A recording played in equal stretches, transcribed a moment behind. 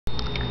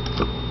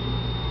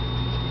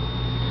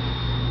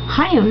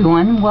Hi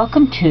everyone,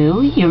 welcome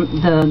to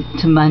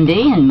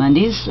Monday and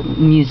Monday's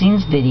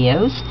Musings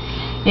videos.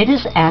 It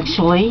is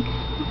actually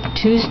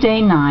Tuesday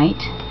night,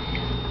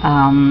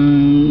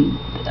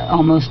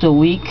 almost a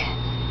week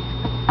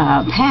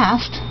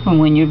past from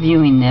when you're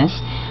viewing this.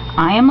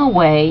 I am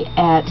away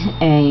at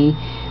a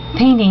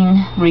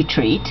painting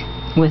retreat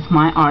with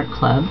my art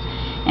club,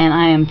 and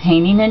I am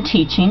painting and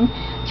teaching,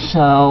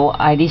 so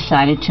I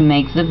decided to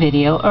make the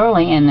video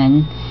early and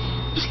then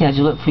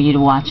schedule it for you to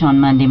watch on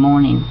Monday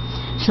morning.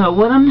 So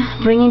what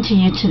I'm bringing to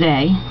you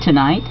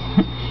tonight,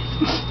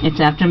 it's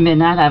after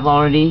midnight.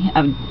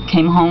 I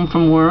came home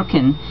from work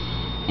and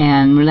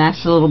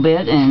relaxed a little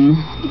bit and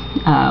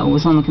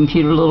was on the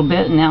computer a little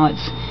bit, and now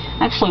it's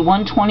actually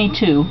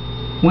 1:22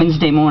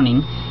 Wednesday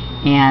morning,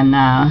 and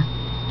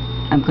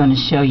I'm going to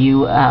show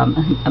you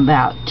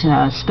about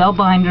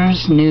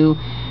Spellbinder's new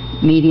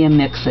media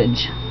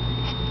mixage.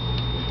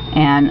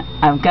 And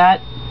I've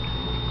got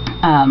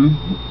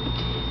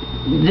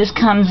this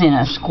comes in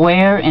a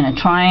square, in a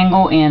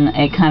triangle, in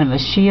a kind of a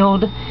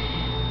shield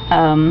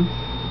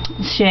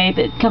shape.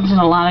 It comes in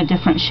a lot of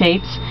different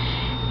shapes,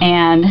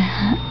 and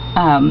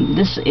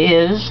this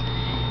is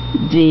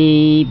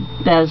the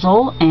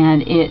bezel,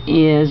 and it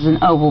is an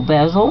oval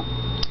bezel,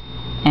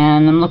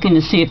 and I'm looking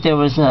to see if there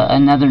was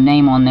another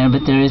name on there,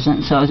 but there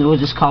isn't, so we'll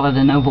just call it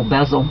an oval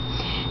bezel.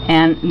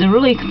 And they're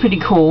really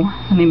pretty cool.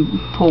 Let me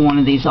pull one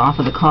of these off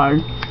of the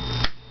card,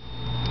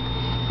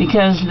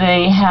 because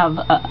they have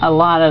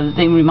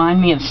they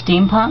remind me of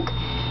steampunk,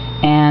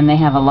 and they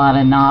have a lot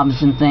of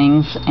knobs and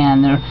things,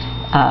 and they're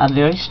a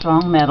very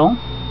strong metal,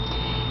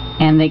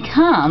 and they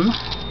come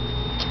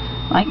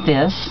like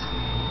this.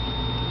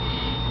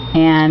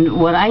 And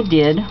what I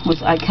did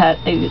was I cut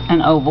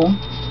an oval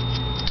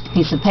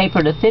piece of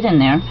paper to fit in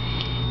there,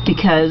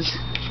 because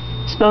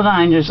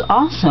Spellbinders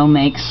also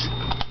makes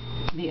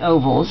the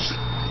ovals,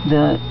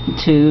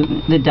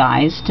 the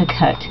dies to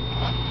cut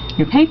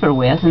your paper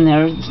with, and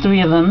there are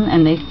 3 of them,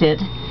 and they fit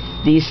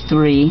these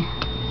 3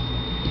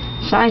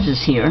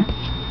 sizes here.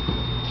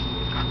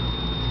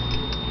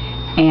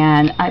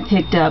 And I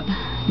picked up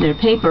their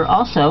paper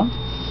also.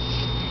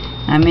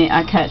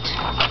 I cut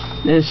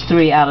those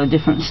 3 out of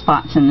different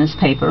spots in this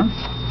paper,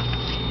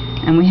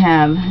 and we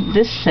have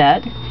this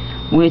set,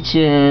 which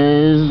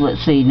is,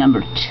 let's see,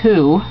 number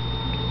 2,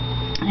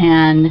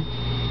 and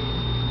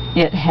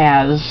it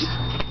has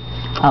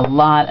a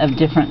lot of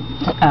different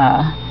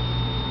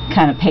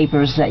kind of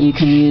papers that you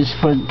can use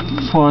for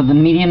the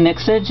media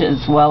mixage,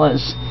 as well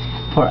as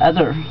for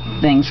other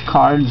things,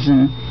 cards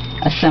and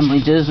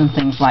assemblages and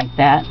things like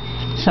that.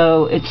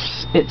 So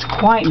it's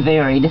quite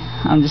varied.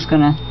 I'm just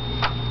going to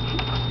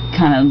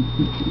kind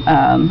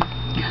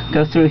of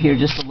go through here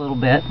just a little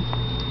bit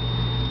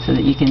so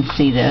that you can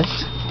see this.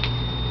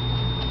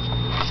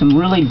 Some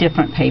really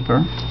different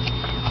paper.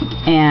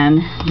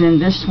 And then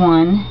this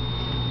one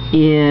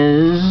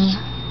is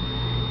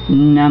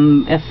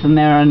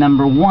ephemera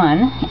number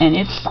 1, and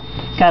it's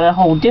got a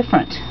whole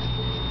different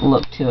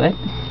look to it.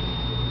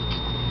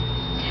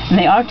 And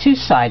they are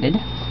 2-sided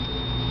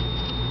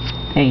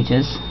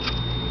pages.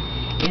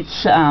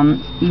 It's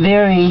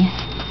very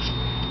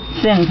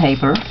thin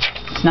paper.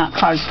 It's not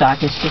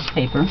cardstock, it's just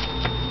paper.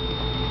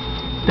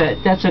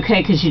 But that's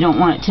okay, because you don't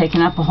want it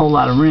taking up a whole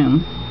lot of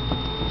room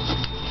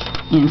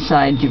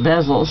inside your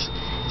bezels.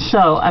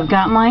 So I've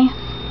got my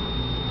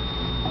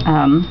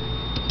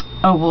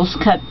ovals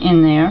cut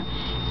in there,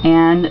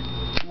 and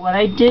what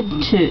I did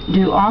to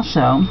do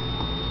also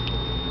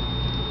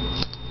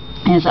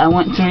is I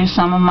went through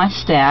some of my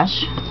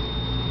stash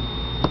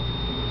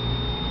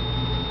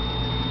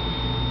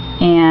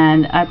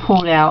and I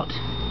pulled out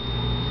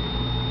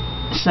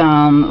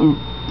some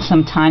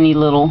tiny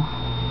little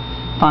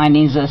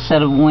findings, a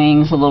set of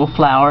wings, a little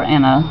flower,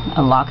 and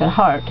a locket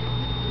heart,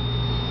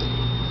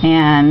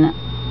 and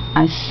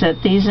I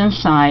set these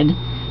inside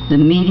the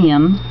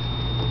medium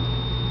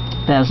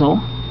bezel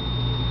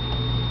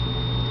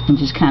and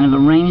just kind of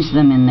arrange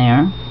them in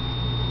there.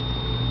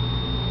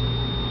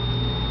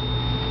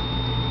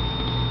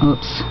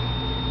 Oops,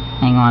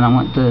 hang on, I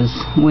want those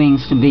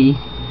wings to be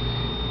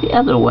the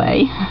other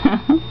way.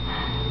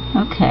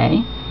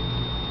 Okay.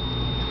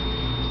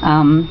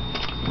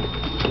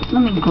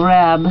 Let me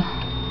grab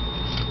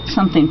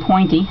something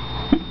pointy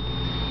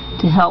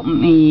to help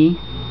me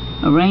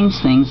arrange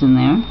things in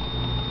there.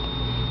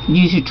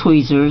 Use your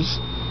tweezers.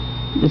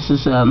 This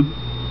is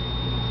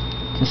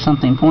just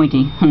something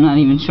pointy. I'm not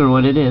even sure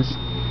what it is.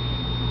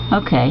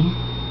 Okay,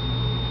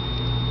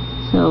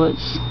 so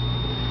let's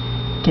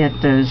get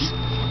those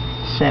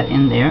set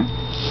in there.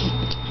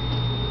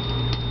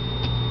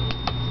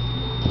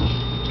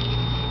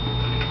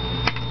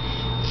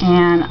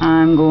 And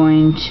I'm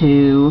going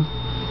to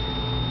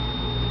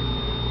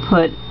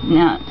put,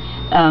 now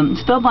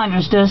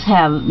Spellbinders does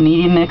have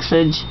media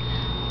mixage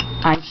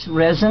ice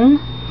resin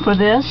for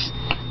this,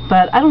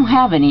 but I don't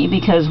have any,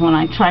 because when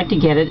I tried to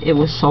get it, it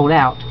was sold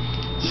out.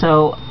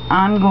 So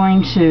I'm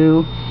going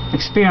to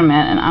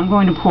experiment, and I'm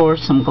going to pour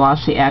some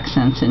glossy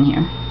accents in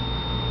here.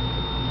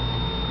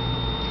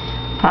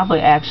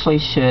 Probably actually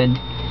should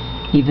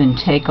even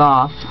take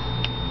off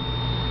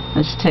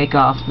Let's take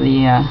off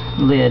the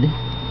lid.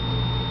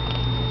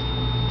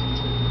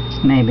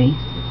 Maybe.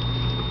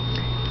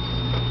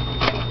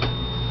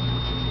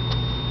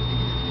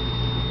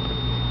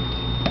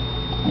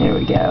 There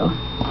we go.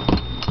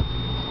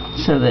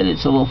 So that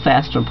it's a little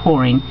faster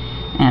pouring,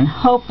 and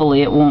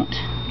hopefully it won't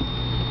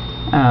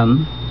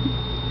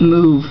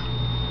move.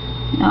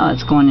 Oh,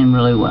 it's going in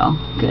really well.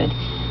 Good.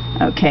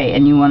 Okay,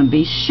 and you want to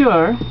be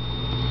sure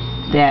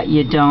that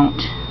you don't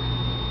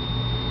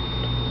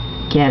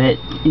get it,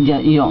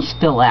 you don't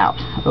spill out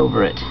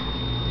over it.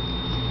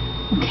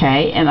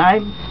 Okay, and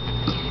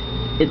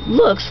it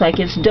looks like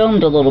it's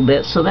domed a little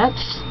bit, so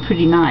that's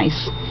pretty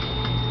nice.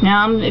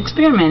 Now I'm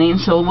experimenting,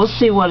 so we'll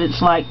see what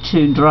it's like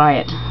to dry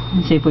it.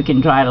 Let's see if we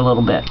can dry it a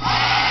little bit.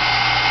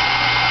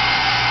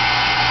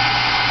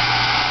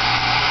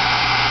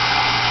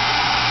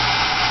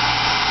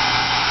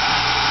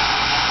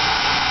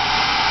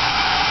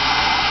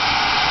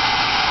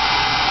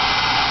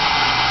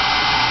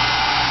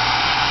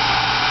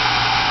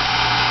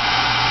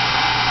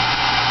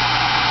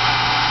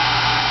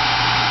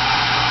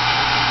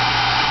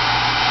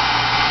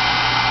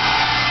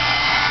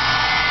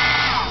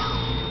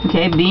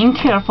 Okay, being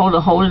careful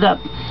to hold it up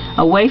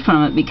away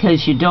from it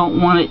because you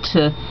don't want it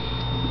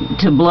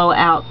to blow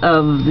out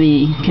of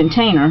the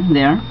container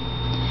there.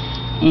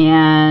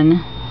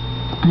 And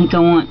I think I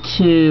want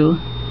to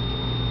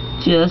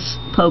just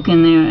poke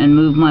in there and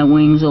move my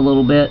wings a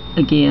little bit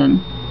again.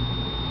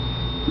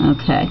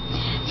 Okay,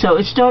 so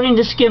it's starting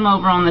to skim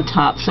over on the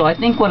top, so I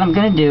think what I'm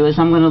going to do is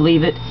I'm going to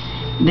leave it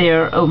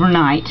there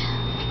overnight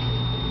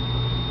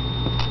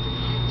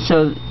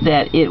so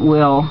that it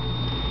will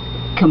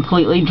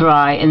completely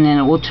dry, and then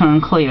it will turn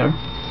clear.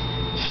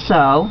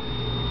 So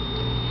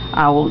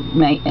I will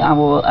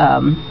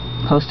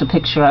post a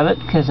picture of it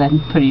because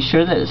I'm pretty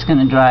sure that it's going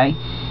to dry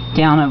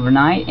down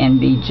overnight and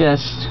be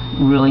just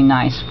really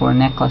nice for a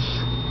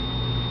necklace,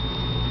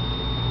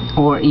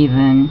 or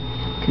even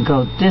could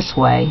go this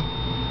way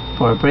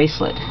for a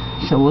bracelet.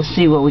 So we'll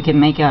see what we can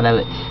make out of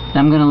it, but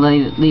I'm going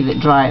to leave it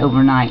dry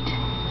overnight.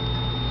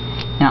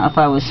 Now if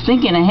I was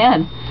thinking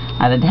ahead,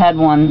 I'd have had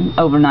one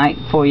overnight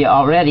for you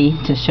already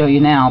to show you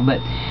now,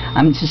 but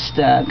I'm just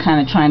kind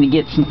of trying to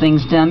get some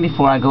things done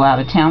before I go out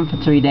of town for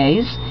 3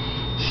 days.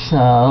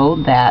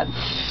 So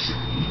that's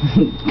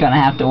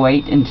gonna have to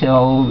wait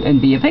until and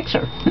be a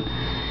picture.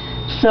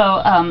 So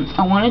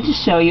I wanted to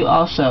show you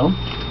also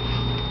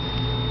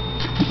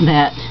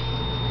that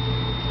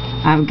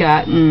I've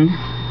gotten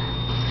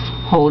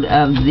hold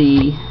of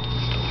the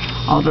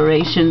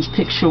Alterations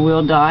picture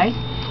wheel die,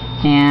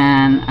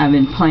 and I've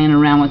been playing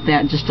around with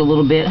that just a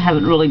little bit.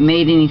 Haven't really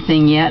made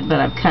anything yet, but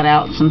I've cut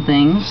out some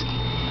things.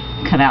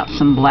 Cut out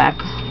some black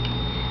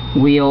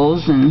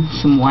wheels and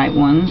some white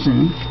ones,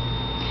 and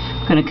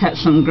I'm going to cut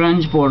some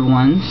grunge board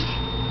ones.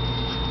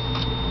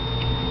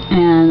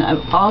 And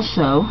I've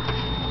also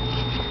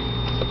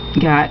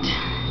got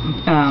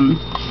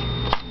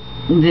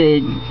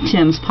the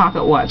Tim's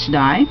pocket watch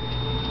die,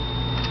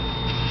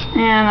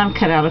 and I've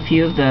cut out a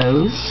few of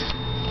those.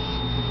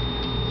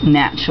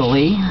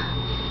 Naturally,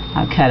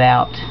 I cut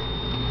out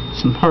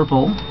some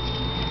purple,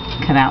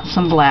 cut out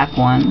some black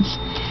ones,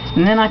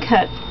 and then I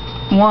cut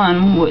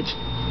one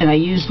and I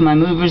used my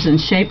movers and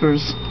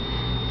shapers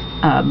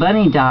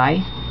bunny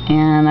die,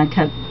 and I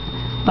cut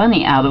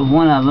bunny out of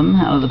one of them,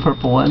 out of the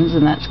purple ones,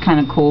 and that's kind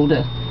of cool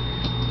to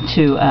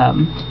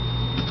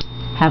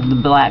have the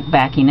black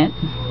backing it.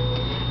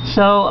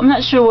 So I'm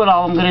not sure what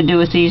all I'm going to do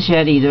with these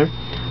yet either.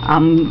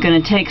 I'm going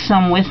to take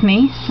some with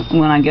me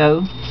when I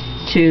go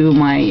to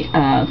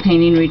my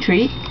painting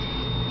retreat,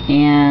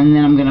 and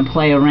then I'm going to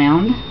play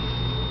around,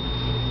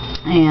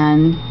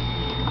 and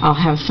I'll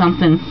have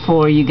something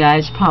for you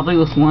guys, probably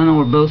with one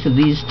or both of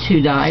these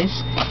two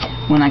dies,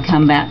 when I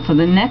come back for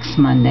the next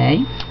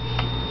Monday.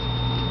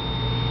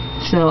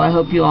 So I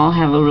hope you all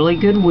have a really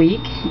good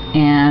week,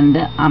 and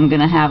I'm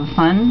going to have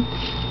fun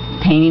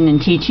painting and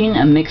teaching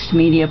a mixed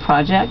media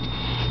project,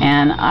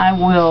 and I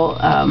will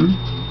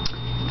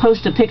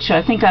post a picture.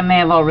 I think I may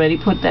have already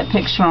put that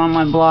picture on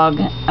my blog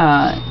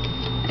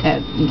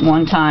at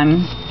one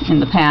time in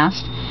the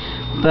past,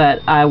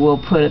 but I will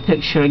put a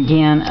picture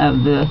again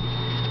of the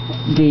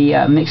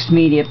mixed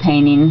media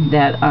painting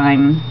that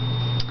I'm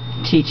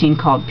teaching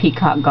called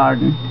Peacock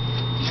Garden.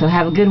 So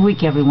have a good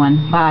week,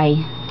 everyone.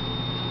 Bye.